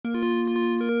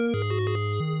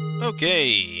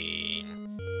Okay.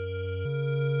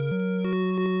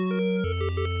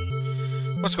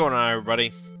 What's going on,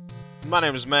 everybody? My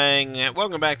name is Mangg.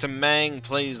 Welcome back to Mangg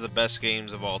Plays the Best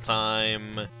Games of All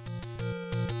Time.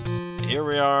 Here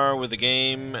we are with a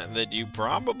game that you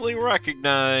probably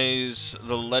recognize,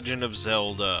 The Legend of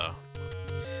Zelda,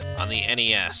 on the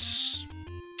NES.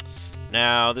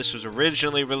 Now, this was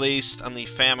originally released on the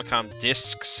Famicom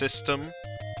Disk System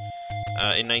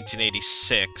in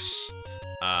 1986,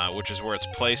 which is where it's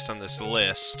placed on this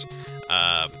list.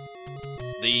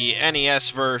 The NES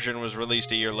version was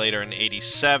released a year later in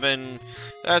 '87.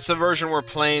 That's the version we're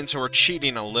playing, so we're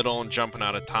cheating a little and jumping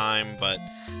out of time, but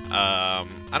I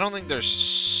don't think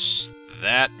there's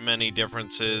that many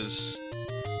differences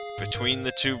between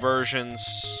the two versions.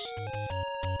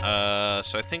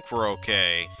 So I think we're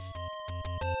okay.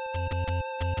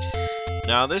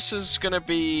 Now, this is gonna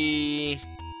be...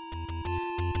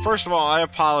 First of all, I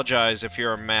apologize if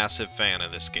you're a massive fan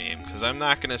of this game, because I'm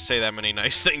not gonna say that many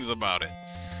nice things about it.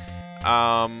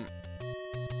 I've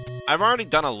already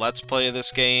done a Let's Play of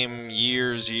this game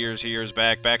years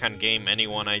back on Game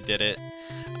Anyone I did it.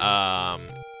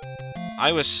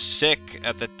 I was sick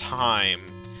at the time,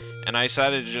 and I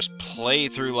decided to just play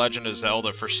through Legend of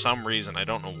Zelda for some reason, I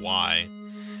don't know why.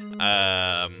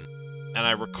 And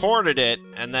I recorded it,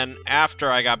 and then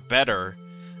after I got better,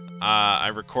 I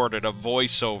recorded a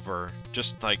voiceover,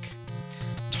 just like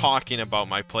talking about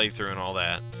my playthrough and all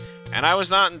that. And I was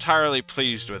not entirely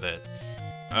pleased with it.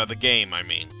 The game, I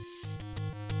mean.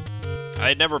 I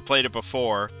had never played it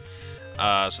before,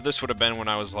 so this would have been when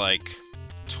I was like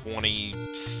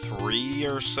 23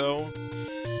 or so.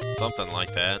 Something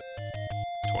like that.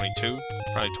 22?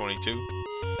 Probably 22.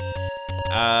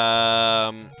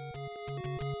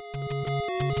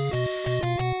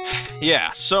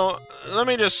 Yeah, so let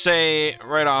me just say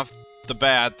right off the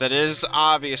bat that it is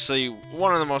obviously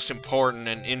one of the most important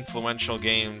and influential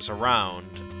games around.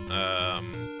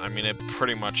 I mean, it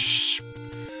pretty much,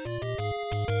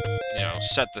 you know,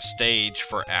 set the stage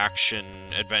for action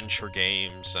adventure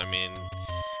games. I mean,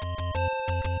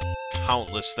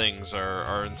 countless things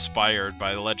are inspired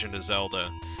by The Legend of Zelda.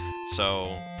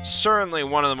 So, certainly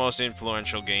one of the most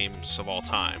influential games of all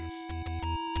time.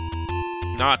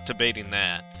 Not debating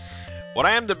that. What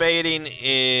I am debating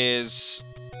is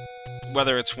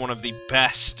whether it's one of the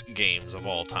best games of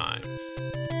all time.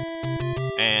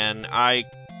 And I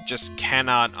just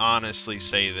cannot honestly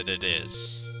say that it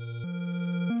is.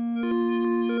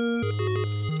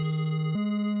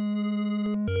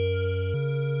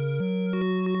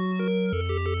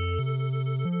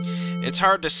 It's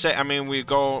hard to say. I mean, we've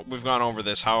gone over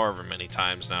this however many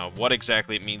times now, what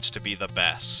exactly it means to be the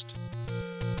best.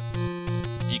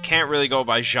 You can't really go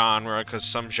by genre, because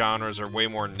some genres are way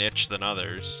more niche than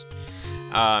others.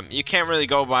 You can't really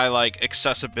go by, like,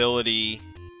 accessibility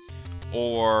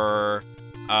or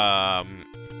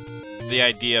the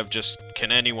idea of just,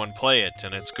 can anyone play it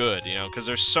and it's good, you know? Because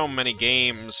there's so many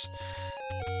games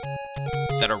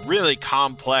that are really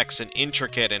complex and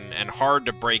intricate and hard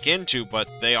to break into, but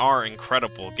they are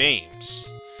incredible games.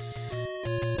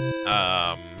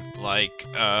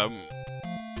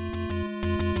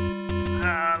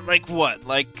 Like what?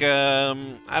 Like,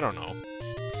 I don't know.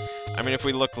 I mean, if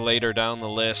we look later down the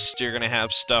list, you're gonna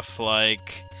have stuff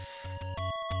like...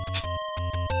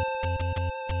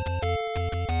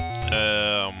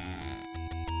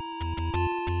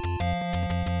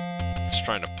 just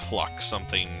trying to pluck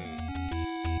something...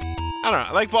 I don't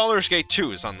know, like Baldur's Gate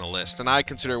 2 is on the list, and I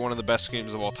consider it one of the best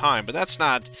games of all time, but that's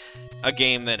not a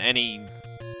game that any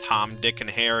Tom, Dick, and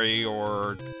Harry,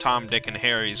 or Tom, Dick, and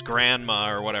Harry's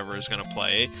grandma, or whatever, is going to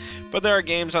play. But there are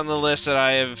games on the list that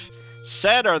I have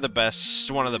said are the best,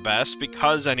 one of the best,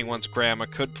 because anyone's grandma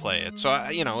could play it. So,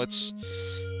 you know, it's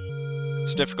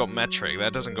a difficult metric.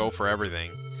 That doesn't go for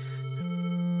everything.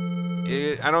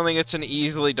 I don't think it's an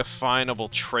easily definable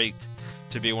trait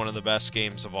to be one of the best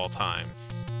games of all time.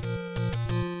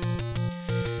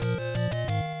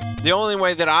 The only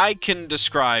way that I can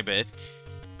describe it,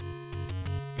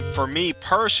 for me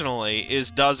personally,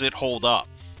 is does it hold up?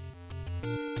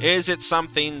 Is it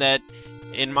something that,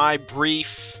 in my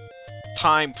brief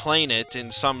time playing it,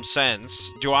 in some sense,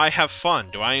 do I have fun?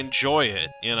 Do I enjoy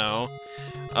it, you know?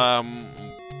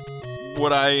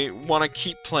 Would I want to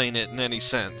keep playing it in any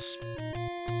sense?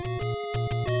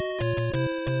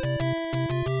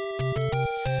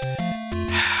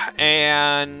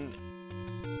 And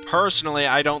personally,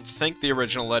 I don't think the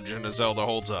original Legend of Zelda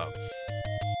holds up.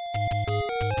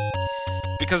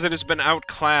 Because it has been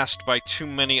outclassed by too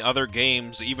many other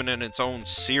games, even in its own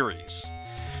series.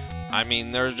 I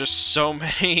mean, there are just so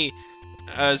many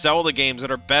Zelda games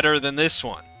that are better than this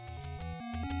one.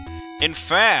 In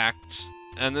fact,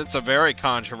 and it's a very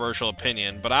controversial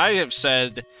opinion, but I have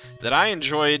said that I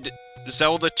enjoyed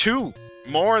Zelda 2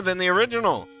 more than the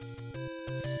original.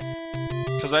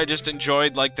 Because I just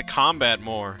enjoyed, like, the combat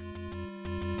more.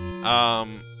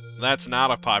 That's not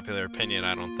a popular opinion,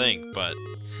 I don't think, but...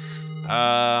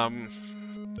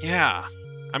 yeah.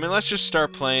 I mean, let's just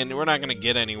start playing. We're not gonna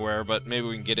get anywhere, but maybe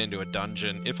we can get into a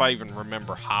dungeon, if I even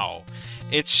remember how.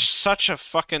 It's such a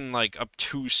fucking, like,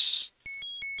 obtuse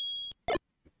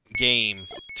game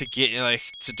to get, like,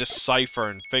 to decipher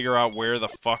and figure out where the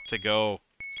fuck to go.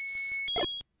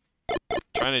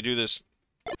 Trying to do this...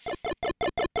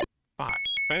 Fuck.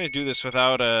 Trying to do this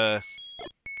without a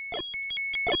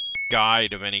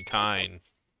guide of any kind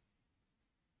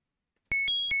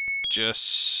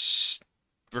just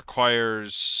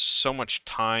requires so much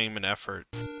time and effort.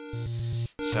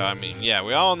 So, I mean, yeah,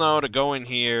 we all know to go in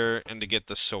here and to get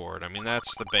the sword. I mean,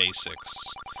 that's the basics.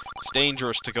 It's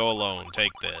dangerous to go alone.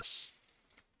 Take this.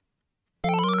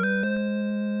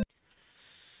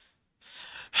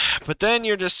 But then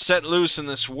you're just set loose in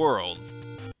this world.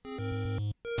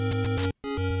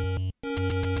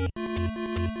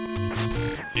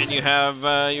 And you have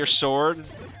your sword.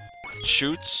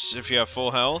 Shoots if you have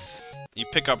full health. You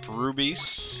pick up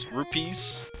rupees. You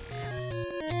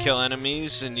kill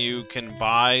enemies, and you can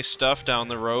buy stuff down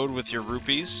the road with your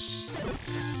rupees.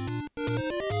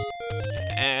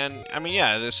 And, I mean,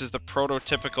 yeah, this is the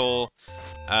prototypical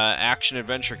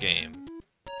action-adventure game.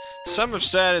 Some have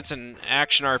said it's an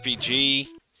action RPG,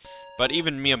 but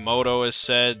even Miyamoto has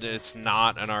said it's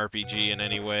not an RPG in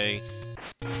any way.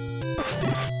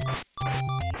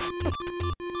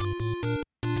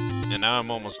 And now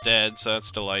I'm almost dead, so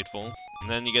that's delightful. And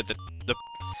then you get the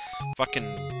fucking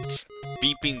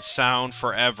beeping sound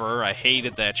forever. I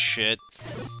hated that shit.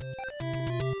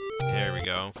 There we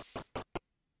go.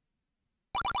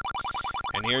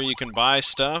 And here you can buy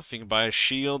stuff. You can buy a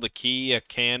shield, a key, a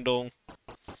candle.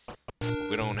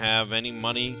 We don't have any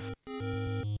money.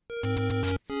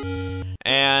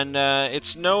 And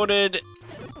it's noted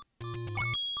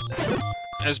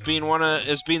as being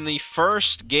the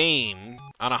first game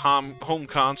on a home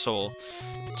console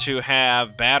to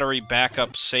have battery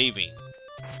backup saving.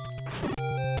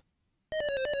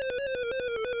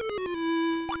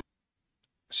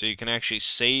 So you can actually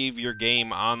save your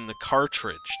game on the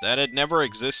cartridge. That had never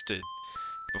existed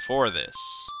before this.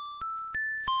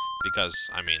 Because,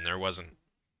 I mean, there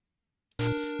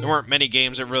weren't many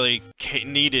games that really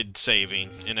needed saving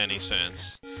in any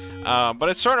sense. But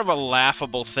it's sort of a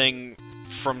laughable thing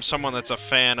from someone that's a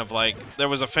fan of, like, there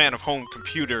was a fan of home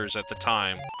computers at the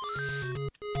time.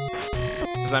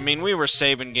 Because, I mean, we were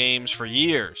saving games for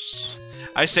years.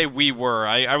 I say we were.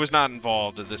 I was not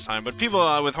involved at this time, but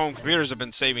people with home computers have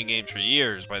been saving games for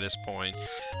years by this point.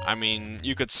 I mean,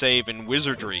 you could save in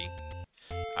Wizardry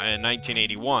in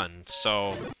 1981,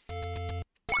 so...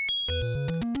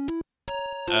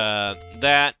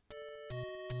 that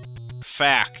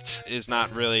fact is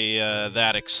not really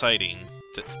that exciting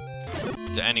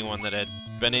to anyone that had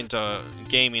been into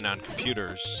gaming on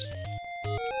computers.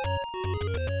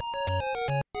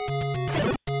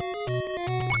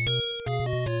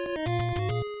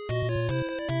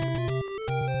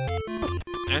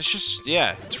 And it's just,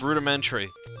 yeah, it's rudimentary.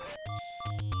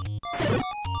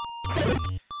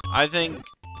 I think...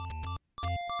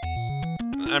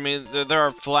 I mean, there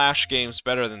are Flash games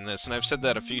better than this, and I've said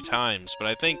that a few times, but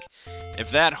I think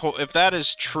if that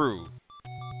is true,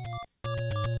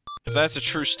 if that's a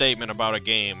true statement about a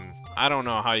game, I don't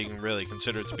know how you can really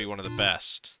consider it to be one of the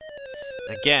best.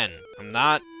 Again, I'm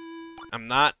not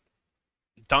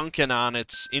dunking on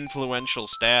its influential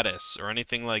status or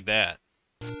anything like that.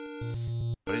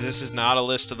 But this is not a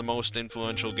list of the most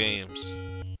influential games.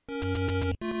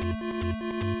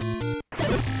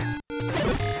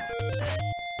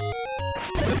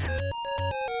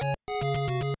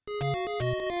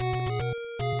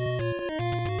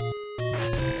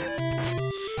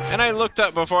 And I looked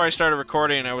up before I started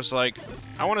recording, and I was like,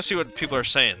 I want to see what people are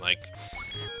saying. Like,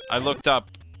 I looked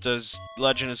up, does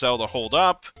Legend of Zelda hold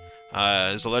up?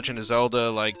 Is The Legend of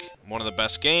Zelda, like, one of the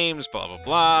best games? Blah, blah,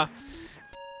 blah.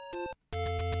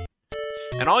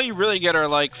 And all you really get are,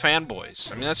 like, fanboys.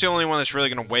 I mean, that's the only one that's really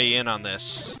going to weigh in on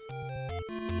this.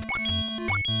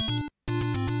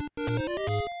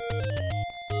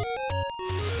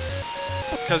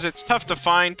 Because it's tough to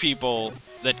find people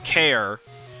that care,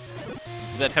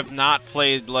 that have not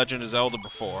played Legend of Zelda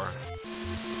before.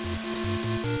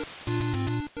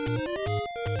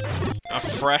 A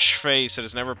fresh face that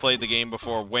has never played the game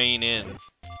before weighing in.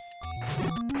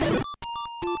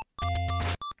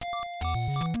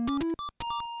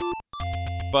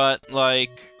 But, like...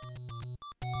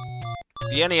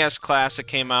 the NES Classic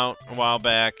came out a while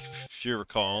back, if you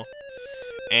recall.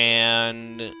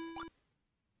 And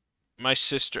my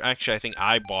sister... Actually, I think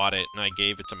I bought it, and I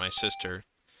gave it to my sister.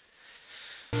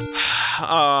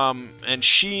 And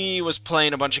she was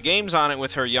playing a bunch of games on it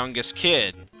with her youngest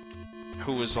kid,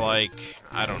 who was like,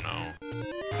 I don't know,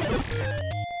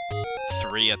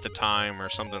 3 at the time or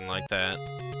something like that.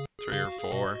 3 or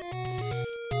 4.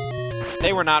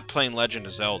 They were not playing Legend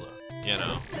of Zelda, you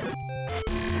know.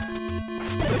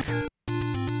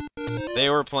 They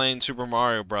were playing Super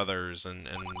Mario Brothers and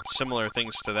similar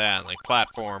things to that, like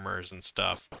platformers and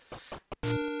stuff.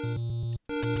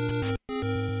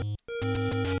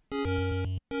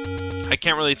 I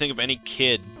can't really think of any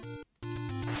kid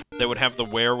that would have the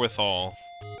wherewithal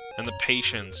and the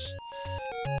patience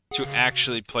to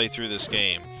actually play through this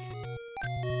game.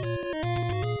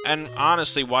 And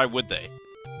honestly, why would they?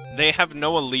 They have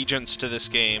no allegiance to this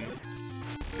game.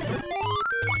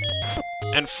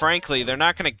 And frankly, they're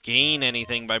not going to gain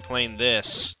anything by playing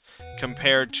this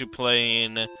compared to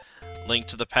playing Link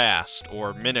to the Past,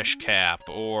 or Minish Cap,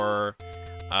 or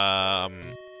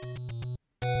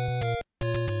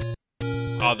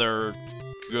other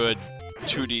good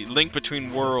 2D... Link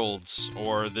Between Worlds,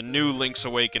 or the new Link's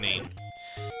Awakening,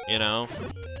 you know?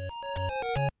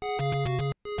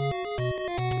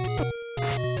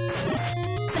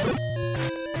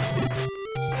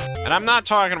 And I'm not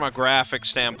talking about graphics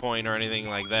standpoint or anything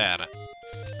like that. I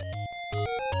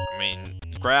mean,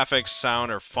 graphics,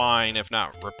 sound are fine, if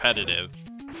not repetitive.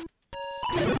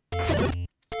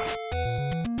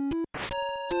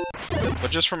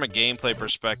 But just from a gameplay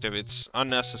perspective, it's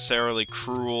unnecessarily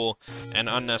cruel and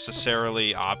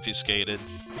unnecessarily obfuscated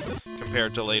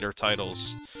compared to later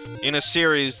titles, in a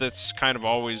series that's kind of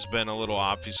always been a little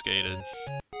obfuscated.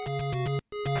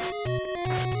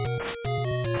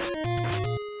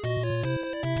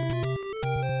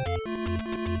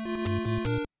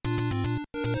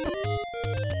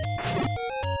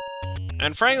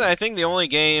 And frankly, I think the only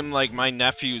game, like, my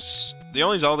nephews... The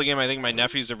only Zelda game I think my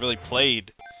nephews have really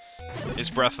played is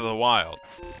Breath of the Wild.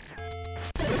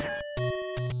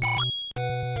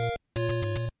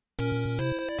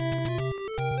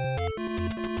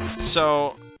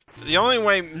 So, the only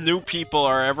way new people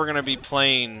are ever gonna be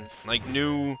playing, like,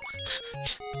 new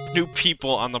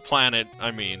people on the planet, I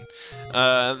mean.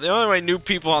 The only way new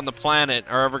people on the planet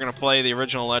are ever gonna play the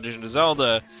original Legend of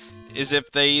Zelda is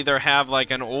if they either have,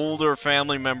 like, an older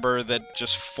family member that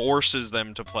just forces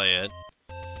them to play it,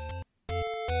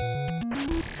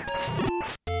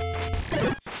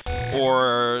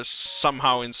 or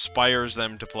somehow inspires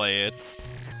them to play it,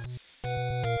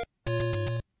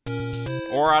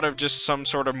 or out of just some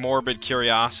sort of morbid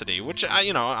curiosity, which,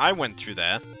 you know, I went through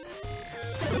that.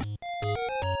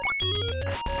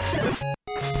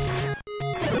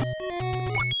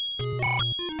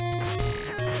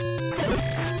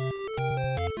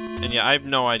 And yeah, I have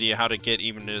no idea how to get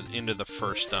even into the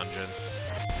first dungeon.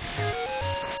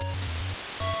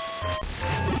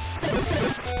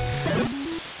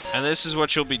 And this is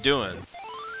what you'll be doing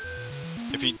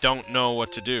if you don't know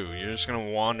what to do. You're just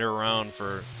gonna wander around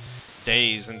for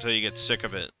days until you get sick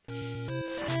of it.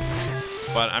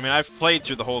 But, I mean, I've played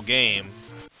through the whole game,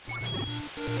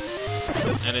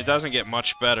 and it doesn't get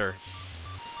much better.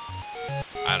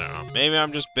 I don't know. Maybe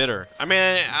I'm just bitter. I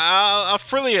mean, I'll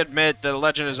freely admit that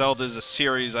Legend of Zelda is a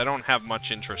series I don't have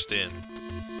much interest in.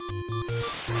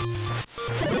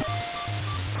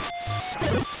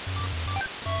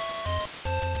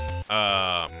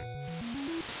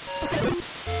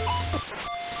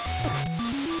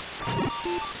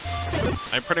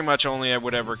 I pretty much only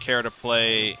would ever care to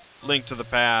play Link to the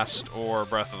Past or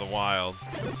Breath of the Wild.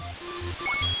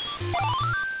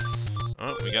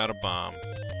 Oh, we got a bomb.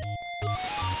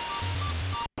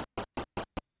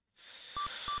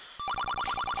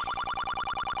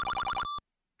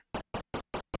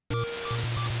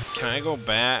 Can I go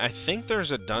back? I think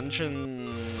there's a dungeon...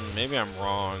 Maybe I'm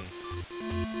wrong.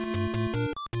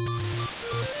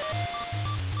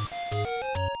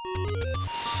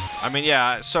 I mean,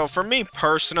 yeah, so for me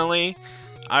personally,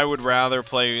 I would rather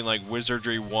play, like,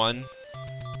 Wizardry 1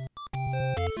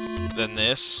 than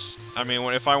this. I mean,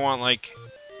 if I want, like,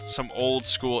 some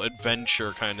old-school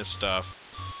adventure kind of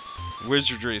stuff,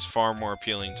 Wizardry is far more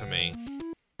appealing to me.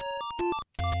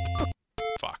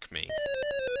 Fuck me.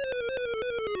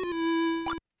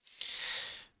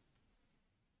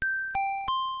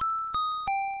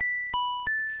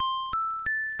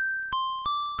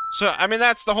 So, I mean,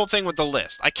 that's the whole thing with the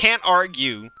list. I can't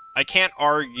argue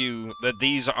that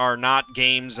these are not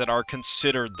games that are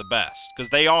considered the best,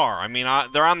 because they are. I mean,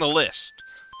 they're on the list.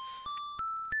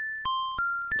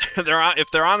 If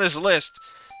they're on this list,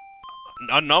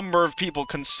 a number of people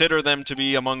consider them to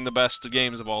be among the best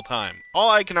games of all time. All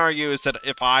I can argue is that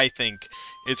if I think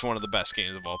it's one of the best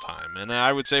games of all time. And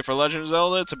I would say for Legend of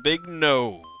Zelda, it's a big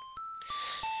no.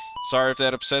 Sorry if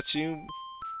that upsets you,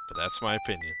 but that's my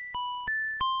opinion.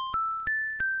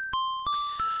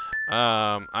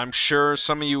 I'm sure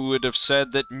some of you would have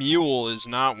said that Mule is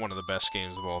not one of the best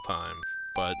games of all time,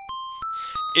 but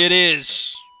it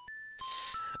is.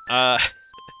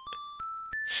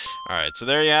 Alright, so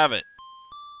there you have it.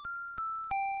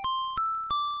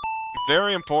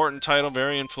 Very important title,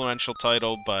 very influential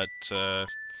title, but,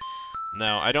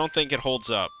 no, I don't think it holds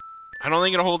up. I don't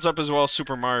think it holds up as well as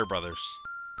Super Mario Brothers.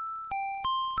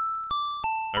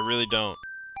 I really don't.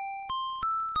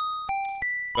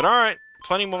 But alright,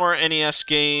 plenty more NES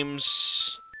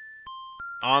games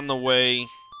on the way.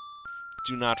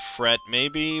 Do not fret.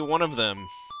 Maybe one of them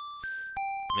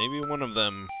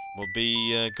will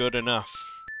be good enough.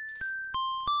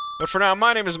 But for now,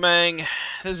 my name is Mangg.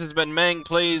 This has been Mangg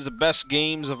Plays the Best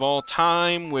Games of All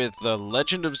Time with The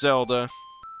Legend of Zelda.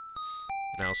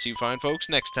 And I'll see you fine folks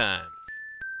next time.